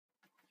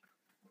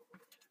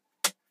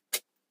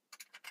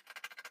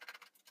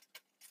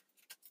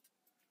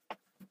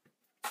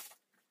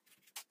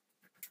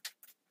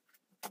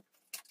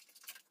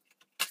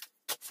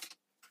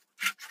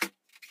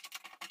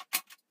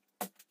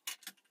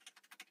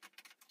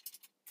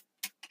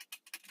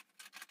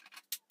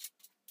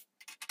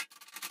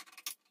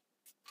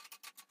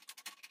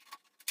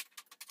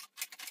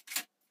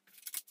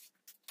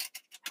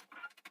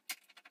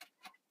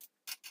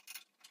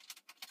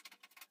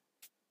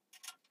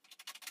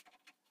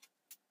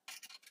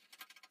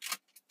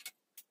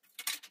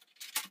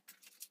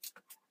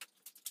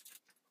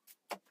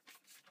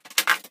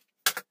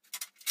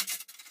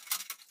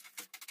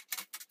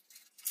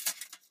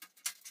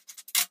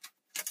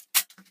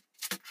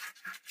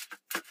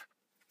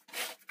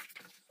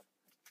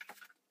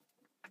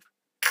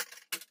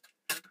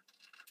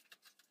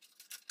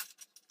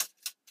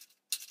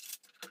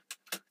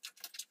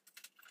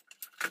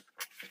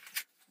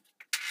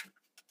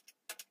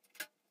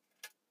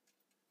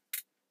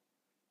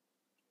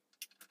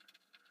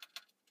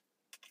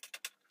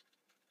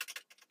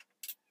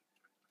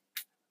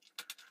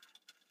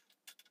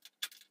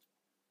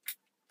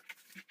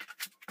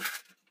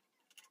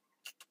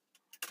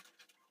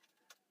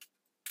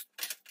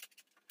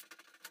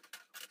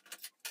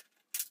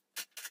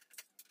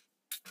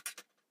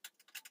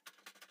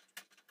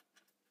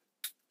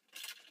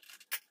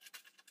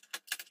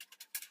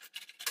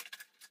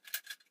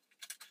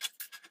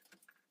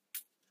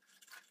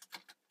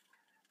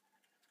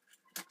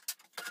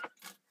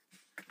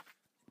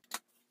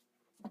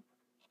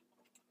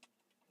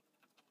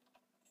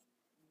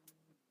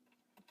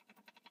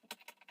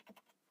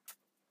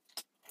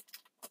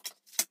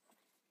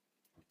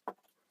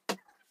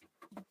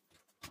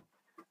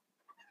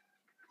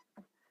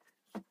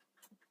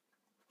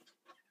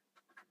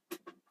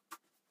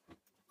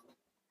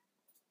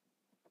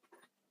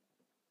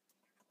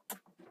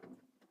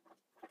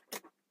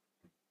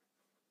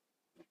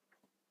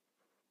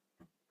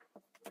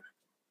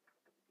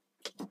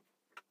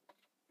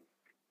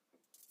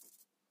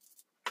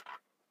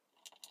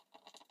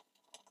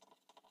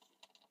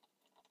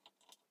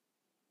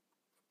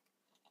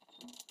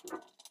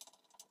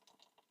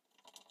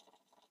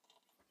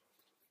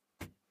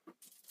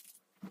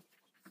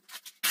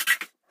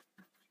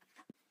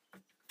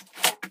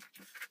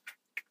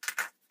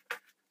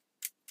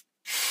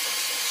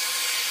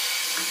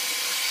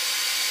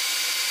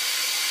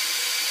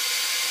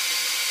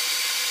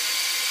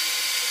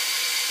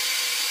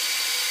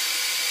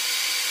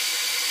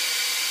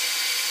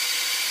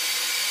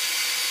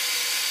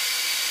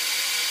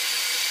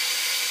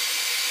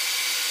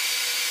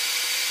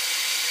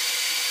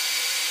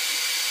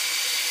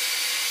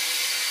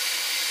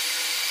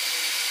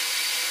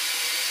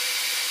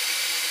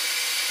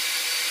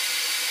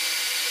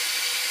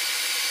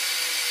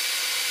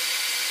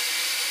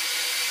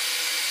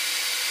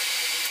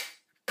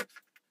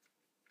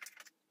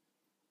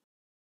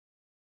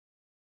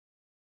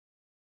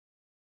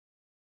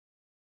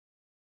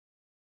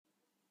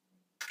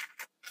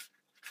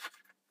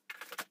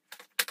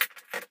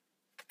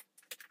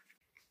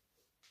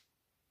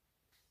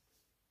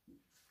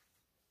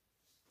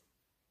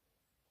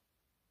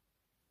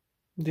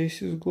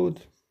This is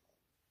good.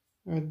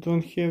 I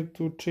don't have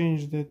to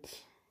change that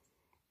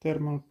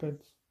thermal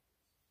pads.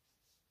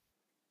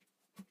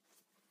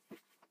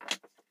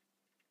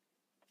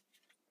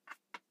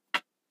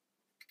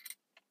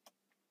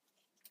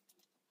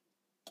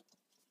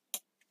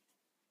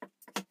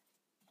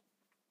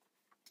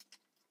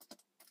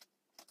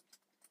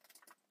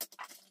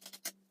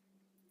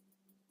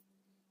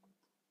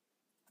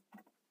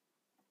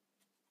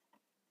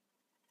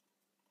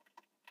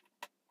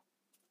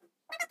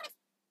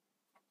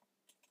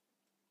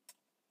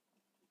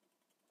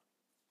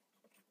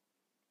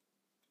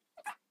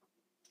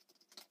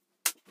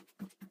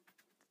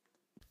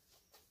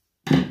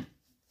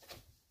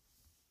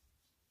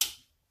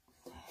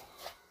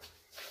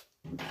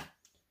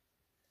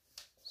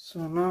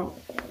 So now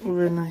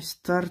when I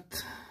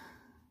start,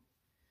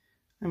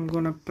 I'm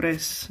gonna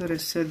press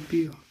reset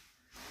BIOS.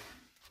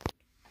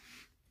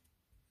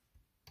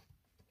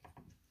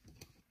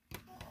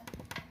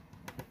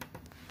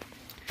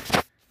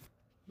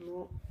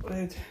 No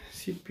red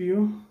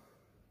CPU.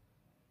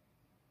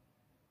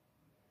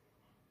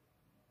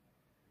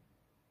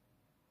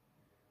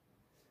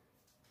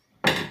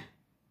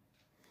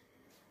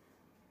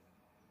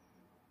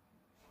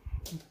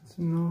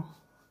 No,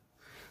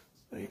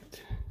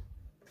 wait.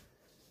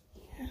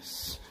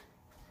 Yes,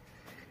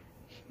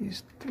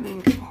 he's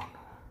turning on.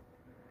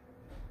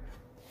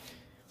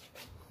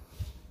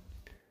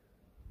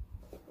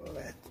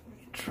 Let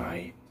me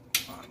try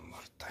one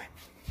more time.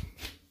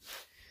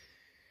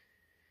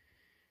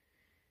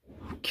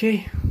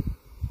 Okay.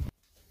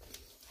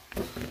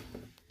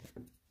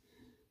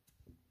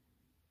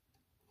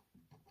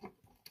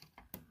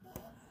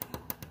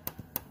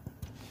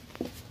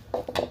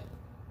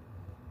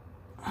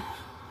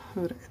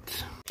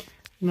 Right.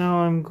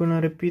 Now I'm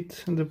gonna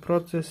repeat the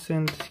process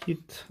and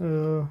hit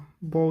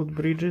both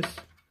bridges,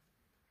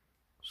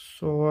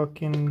 so I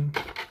can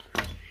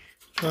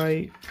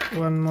try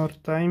one more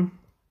time.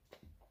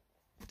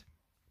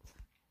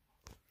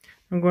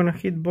 I'm gonna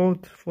hit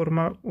both for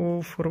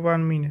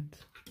 1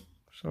 minute.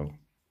 So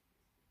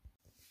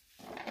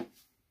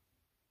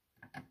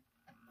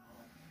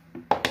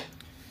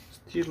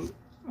still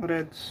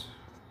red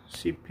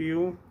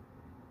CPU.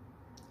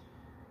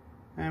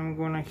 I'm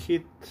gonna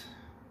hit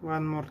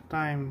one more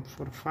time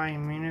for 5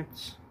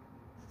 minutes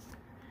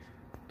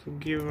to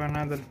give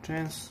another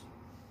chance,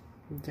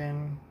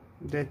 then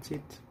that's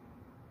it.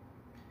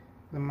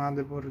 The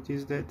motherboard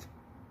is dead.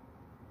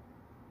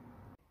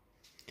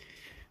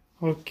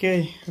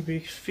 Okay, we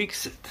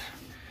fixed it.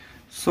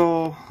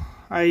 So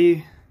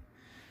I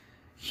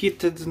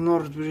heated the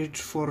north bridge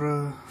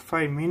for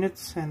 5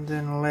 minutes and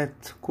then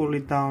let cool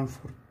it down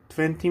for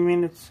 20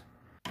 minutes.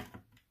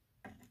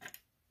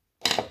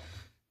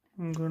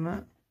 I'm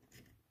gonna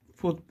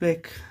put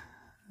back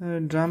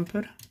a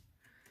jumper,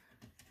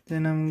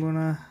 then I'm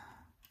gonna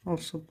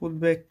also put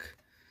back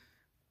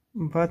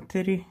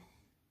battery,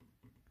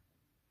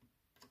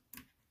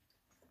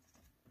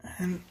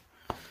 and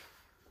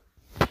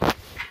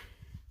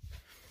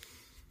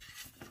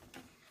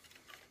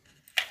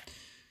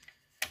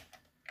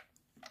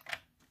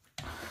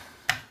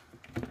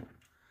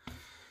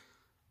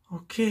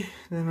okay,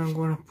 then I'm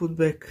gonna put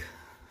back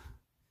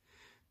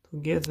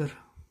together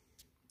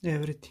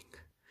everything.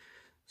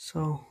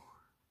 So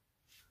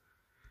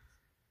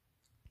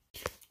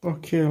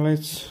okay,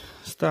 let's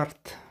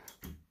start.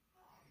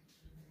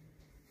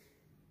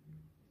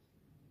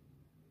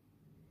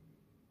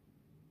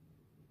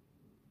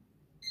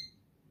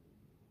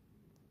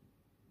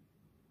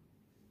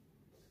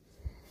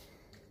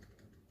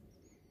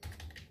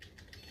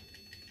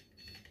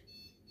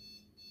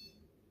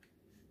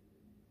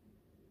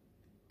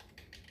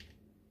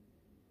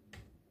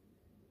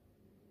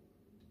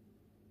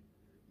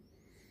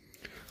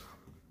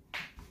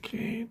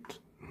 Okay.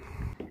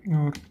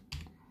 Or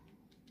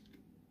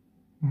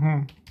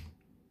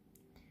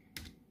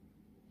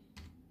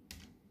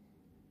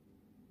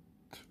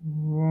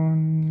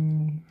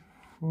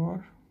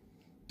 24.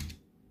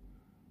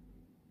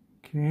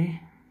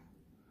 Okay,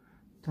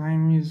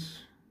 time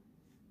is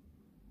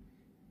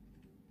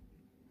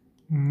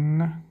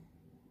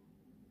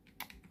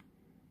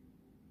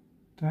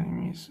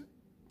time is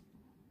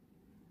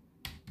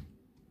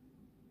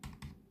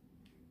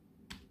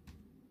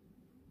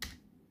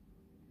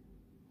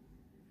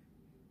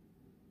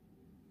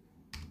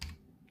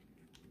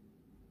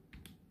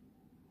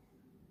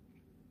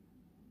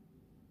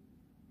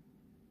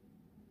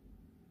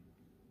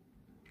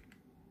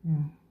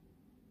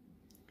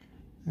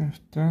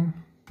F10.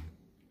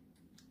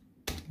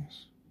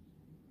 Yes.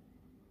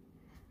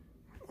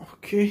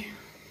 Okay.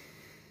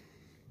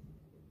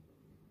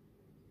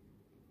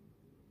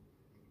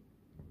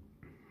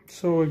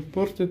 So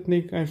important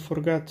thing I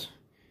forgot,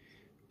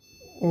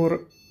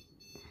 or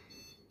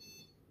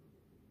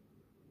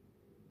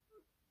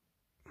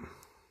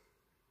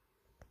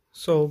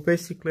so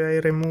basically I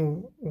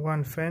remove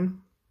one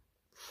fan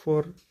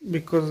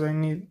because I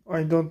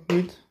don't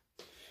need.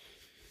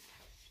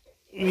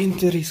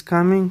 Winter is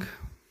coming,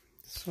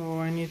 so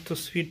I need to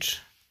switch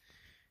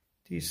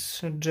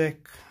this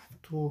jack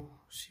to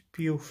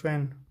CPU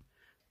fan.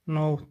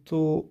 Now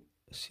to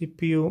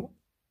CPU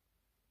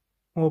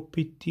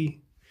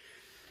OPT.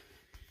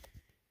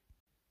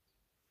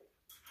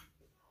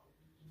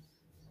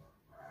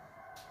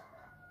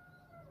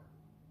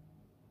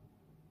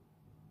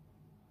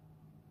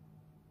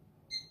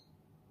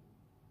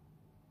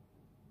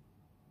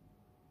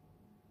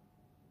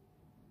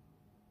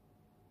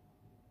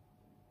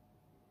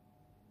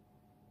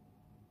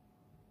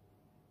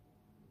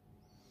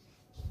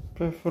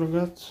 I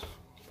forgot,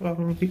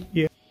 probably,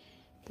 yeah,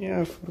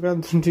 I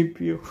forgot the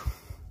GPU.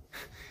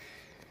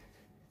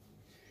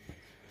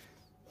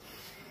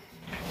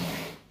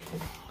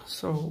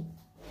 So,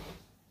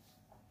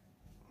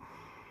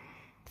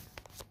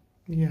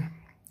 yeah,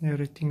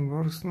 everything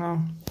works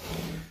now.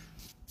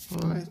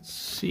 Let's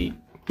see.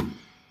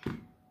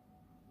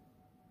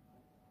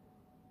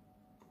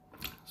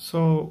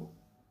 So,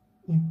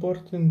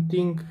 important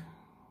thing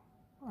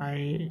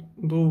I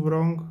do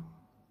wrong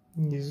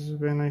is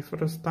when I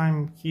first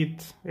time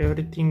hit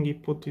everything, I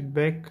put it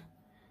back.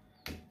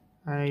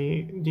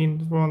 I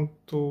didn't want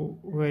to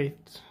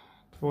wait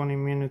 20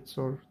 minutes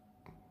or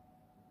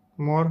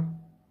more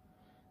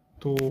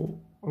to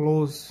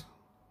lose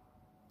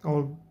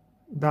all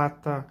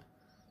data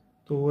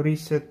to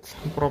reset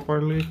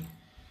properly.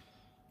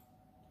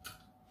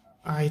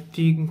 I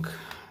think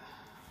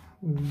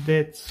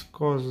that's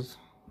caused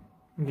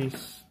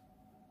this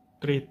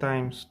 3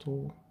 times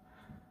to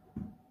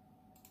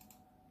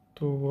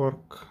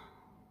work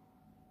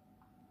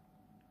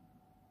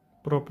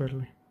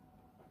properly.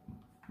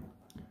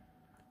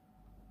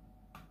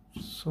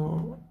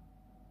 So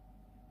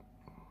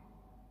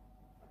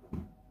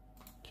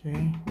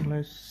okay,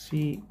 let's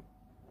see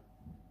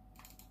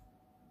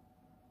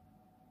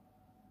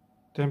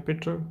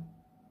temperature.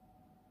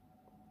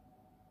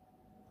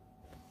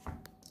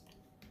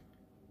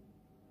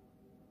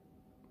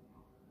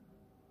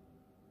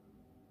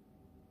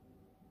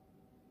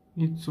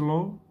 It's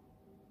low,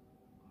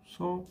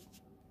 so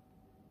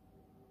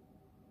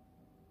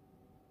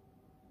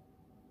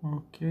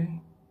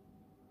okay,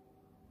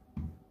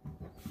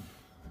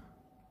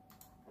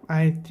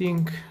 I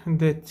think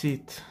that's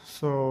it.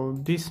 So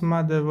this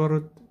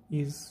motherboard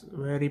is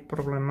very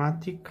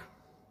problematic,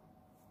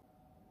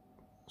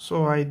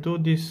 so I do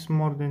this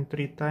more than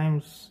 3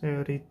 times,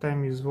 every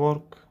time is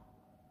work.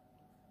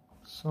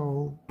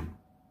 So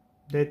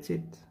that's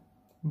it,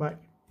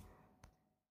 bye.